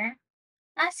be here.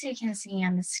 As you can see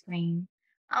on the screen,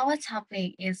 our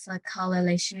topic is a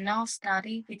correlational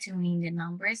study between the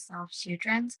numbers of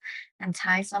children and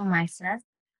types of mindset.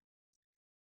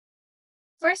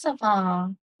 First of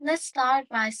all, let's start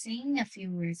by saying a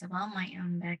few words about my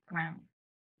own background.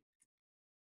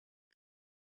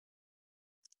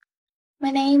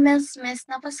 My name is Miss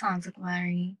Napatsorn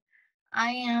Sukwaree.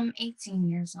 I am 18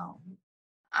 years old.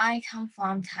 I come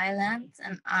from Thailand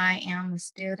and I am a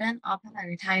student of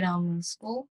Thai Normal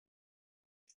School.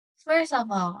 First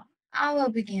of all, I will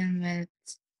begin with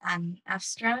an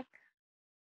abstract.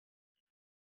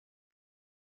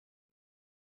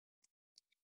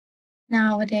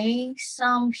 Nowadays,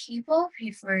 some people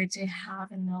prefer to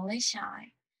have a knowledge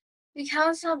shy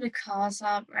because of the cost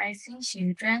of raising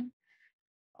children,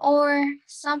 or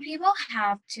some people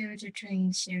have 2 to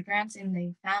 3 children in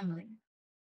their family.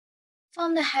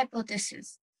 From the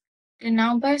hypothesis, the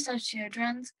numbers of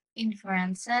children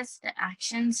influences the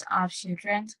actions of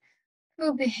children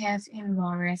who behave in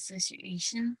various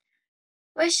situations,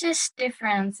 which is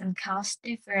difference and cost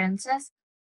differences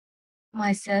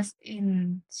myself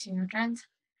in children.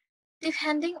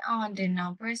 Depending on the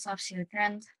numbers of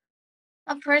children,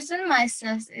 a person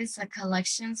myself is a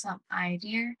collection of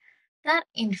ideas that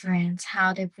influence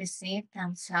how they perceive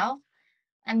themselves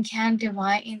and can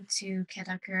divide into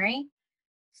categories.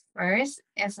 First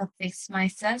is a fixed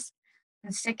mindset,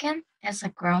 and second is a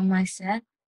growth mindset.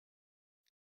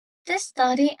 This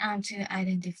study aims to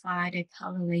identify the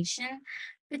correlation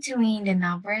between the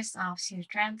numbers of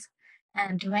children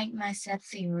and direct mindset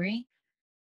theory.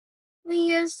 We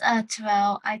used a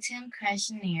 12-item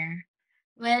questionnaire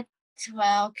with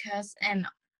 12 codes and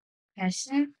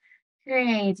questions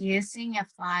created using a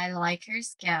 5-Likert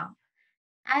scale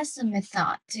as a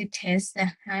method to test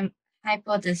the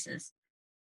hypothesis.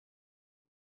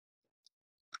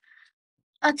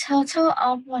 A total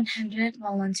of 100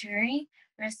 voluntary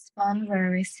responses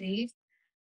were received.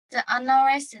 The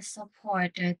analysis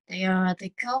supported the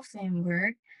theoretical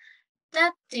framework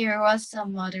that there was a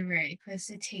moderate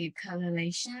positive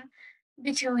correlation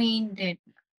between the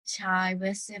child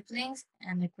with siblings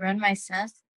and the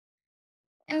grandmindset.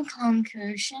 In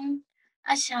conclusion,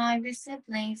 a child with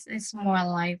siblings is more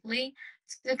likely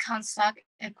to construct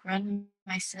a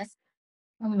grandmindset,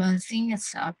 promoting its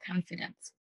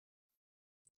self-confidence.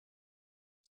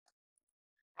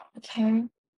 Okay,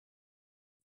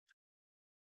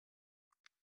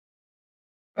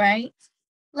 right?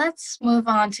 Let's move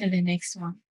on to the next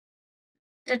one.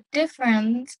 The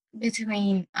difference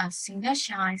between a single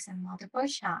child and multiple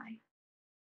child.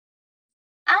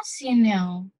 As you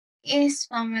know, each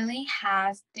family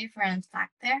has different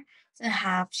factors to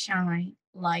have child,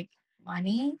 like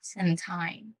money and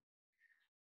time.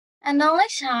 An only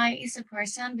child is a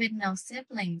person with no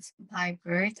siblings by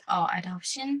birth or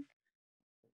adoption.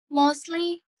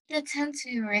 Mostly, they tend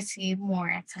to receive more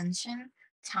attention,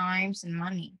 time, and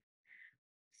money.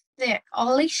 The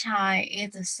only child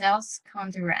is a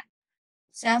self-centered,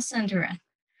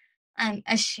 and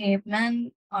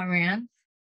achievement-oriented.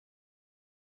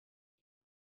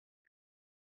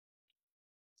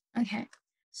 Okay,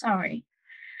 sorry.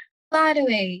 By the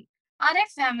way, other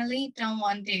families don't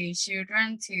want their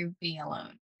children to be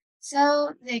alone,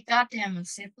 so they got them a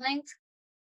sibling.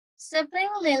 Sibling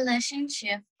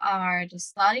relationships are the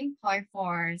starting point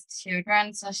for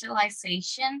children's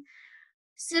socialization.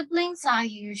 Siblings are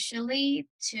usually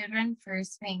children's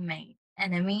first mate,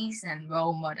 enemies, and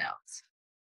role models.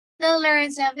 They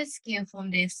learn every skill from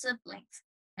their siblings,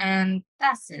 and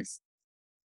that's it.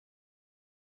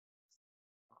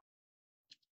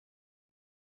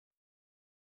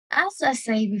 As I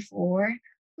said before,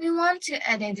 we want to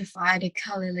identify the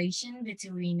correlation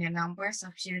between the numbers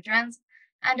of children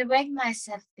and the weight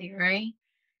mindset theory.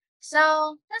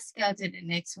 So let's go to the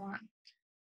next one.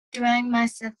 Drawing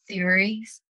mindset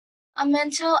theories, a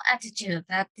mental attitude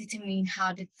that determines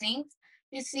how they think,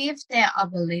 perceive their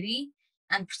ability,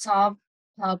 and solve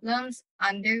problems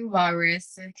under various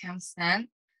circumstances.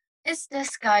 Is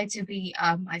this guide to be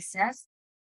a mindset?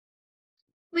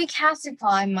 We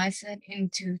classify mindset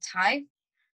into types,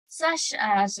 such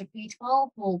as the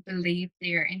people who believe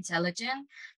their intelligence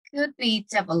could be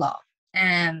developed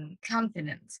and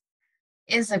confidence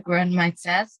is a growth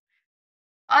mindset.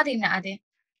 On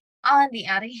the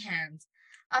other hand,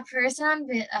 a person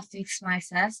with a fixed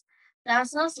mindset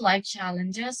does not like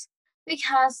challenges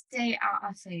because they are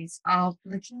afraid of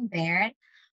looking bad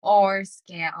or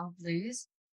scared of lose.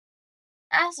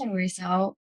 As a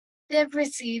result, they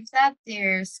perceive that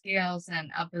their skills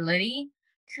and ability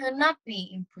could not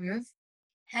be improved.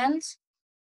 Hence,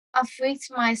 a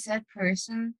fixed mindset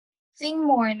person think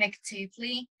more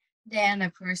negatively than a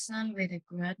person with a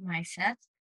growth mindset.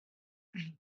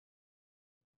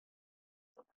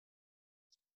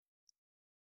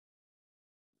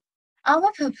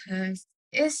 Our purpose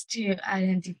is to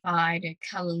identify the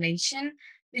correlation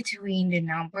between the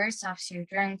numbers of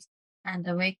children and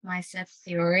the weak mindset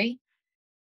theory.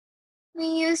 We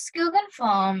use Google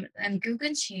Forms and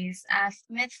Google Sheets as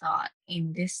method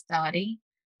in this study.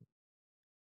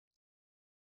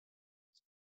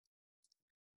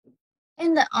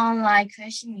 In the online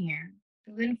questionnaire,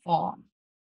 Google Form,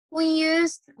 we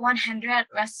used 100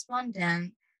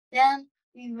 respondents, then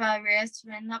we various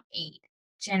random age,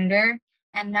 gender,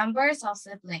 and numbers of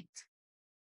siblings,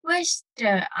 which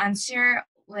the answer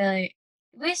will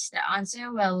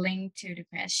link to the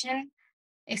question.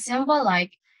 Example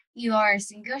like you are a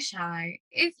single child.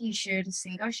 If you choose a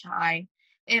single child,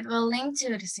 it will link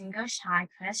to the single child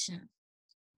question.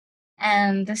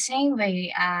 And the same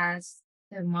way as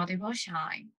the multiple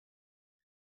child.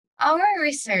 Our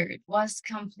research was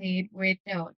complete with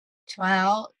the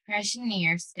 12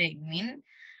 questionnaire statement.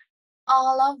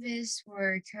 All of these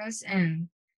were chosen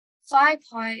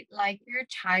 5-point Likert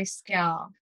type scale,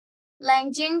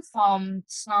 ranging from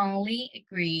strongly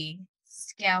agree,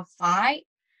 scale 5,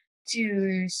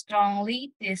 to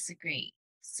strongly disagree,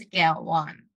 scale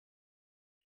 1.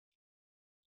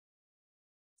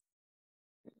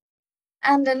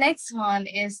 And the next one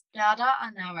is data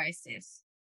analysis.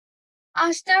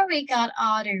 After we got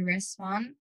all the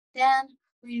response, then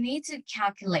we need to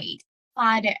calculate,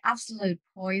 find the absolute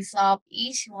points of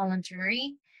each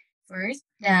voluntary first,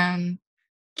 then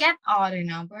get all the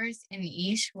numbers in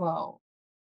each row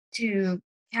to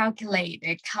calculate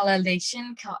the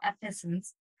correlation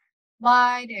coefficients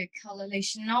by the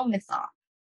correlational method.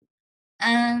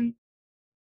 And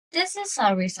this is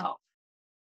our result.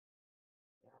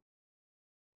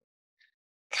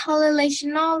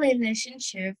 Correlational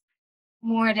relationship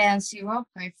more than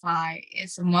 0.5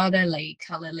 is a moderate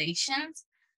correlation,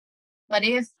 but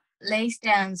if less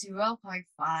than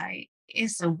 0.5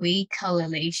 is a weak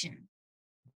correlation.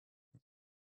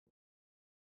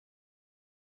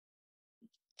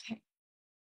 Okay.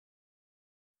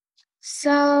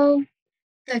 So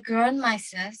the growth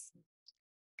mindset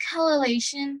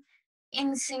correlation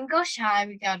in single child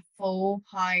we got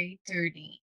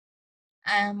 4.30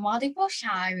 and multiple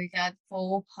child we got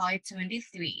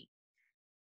 4.23.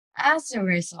 As a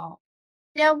result,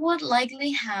 they would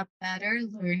likely have better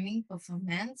learning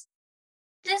performance.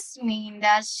 This means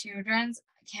that children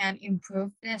can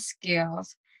improve their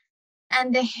skills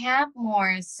and they have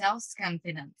more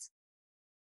self-confidence.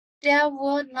 They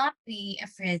would not be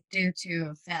afraid due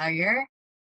to failure.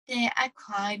 They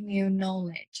acquire new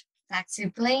knowledge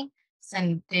flexibly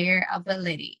and their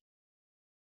ability.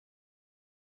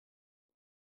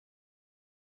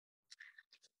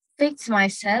 Fixed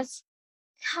mindset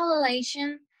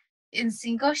correlation in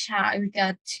single child we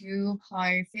got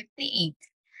 2.58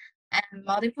 and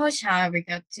multiple child we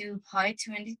got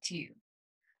 2.22.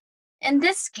 In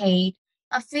this case,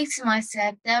 a fixed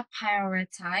mindset that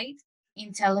prioritizes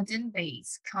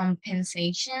intelligence-based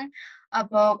compensation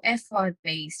above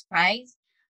effort-based price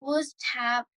would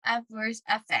have adverse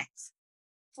effects.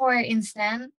 For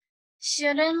instance,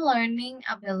 student learning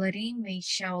ability may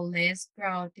show less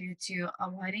growth due to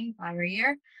avoiding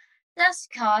barrier, thus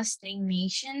cause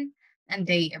stagnation, and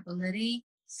their ability,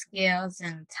 skills,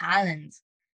 and talents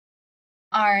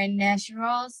are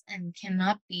natural and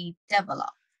cannot be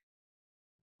developed.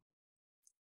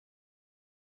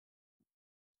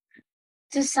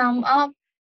 To sum up,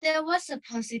 there was a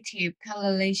positive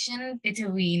correlation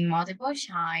between multiple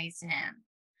choice and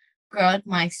growth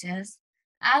mindsets,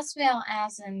 as well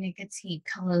as a negative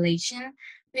correlation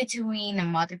between a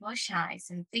multiple choice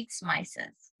and fixed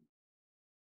mindsets.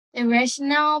 The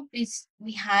rationale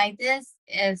behind this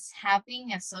is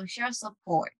having a social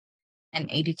support and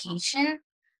education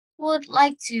would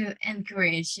like to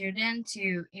encourage students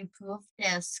to improve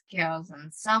their skills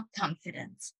and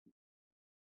self-confidence.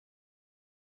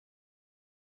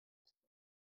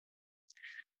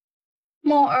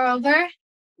 Moreover,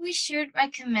 we should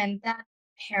recommend that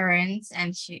parents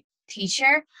and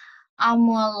teachers are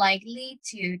more likely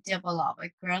to develop a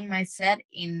growth mindset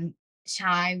in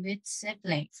child with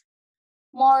siblings.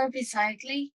 More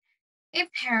precisely, If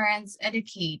parents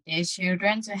educate their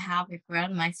children to have a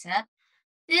growth mindset,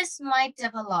 this might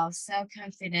develop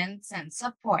self-confidence and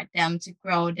support them to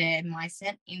grow their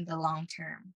mindset in the long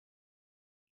term.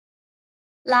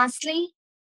 Lastly,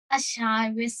 a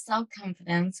child with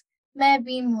self-confidence may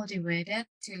be motivated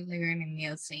to learn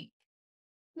music,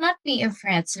 not be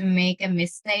afraid to make a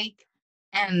mistake,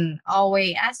 and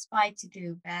always aspire to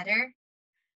do better.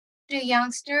 The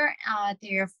youngster are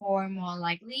therefore more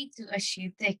likely to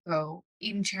achieve their goal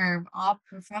in terms of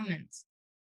performance.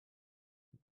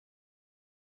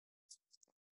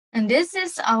 And this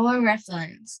is our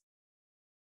reference.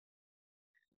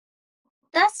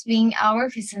 That's been our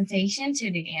presentation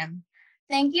to the end.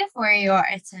 Thank you for your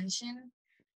attention.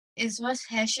 It was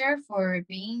a pleasure for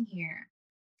being here.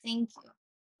 Thank you.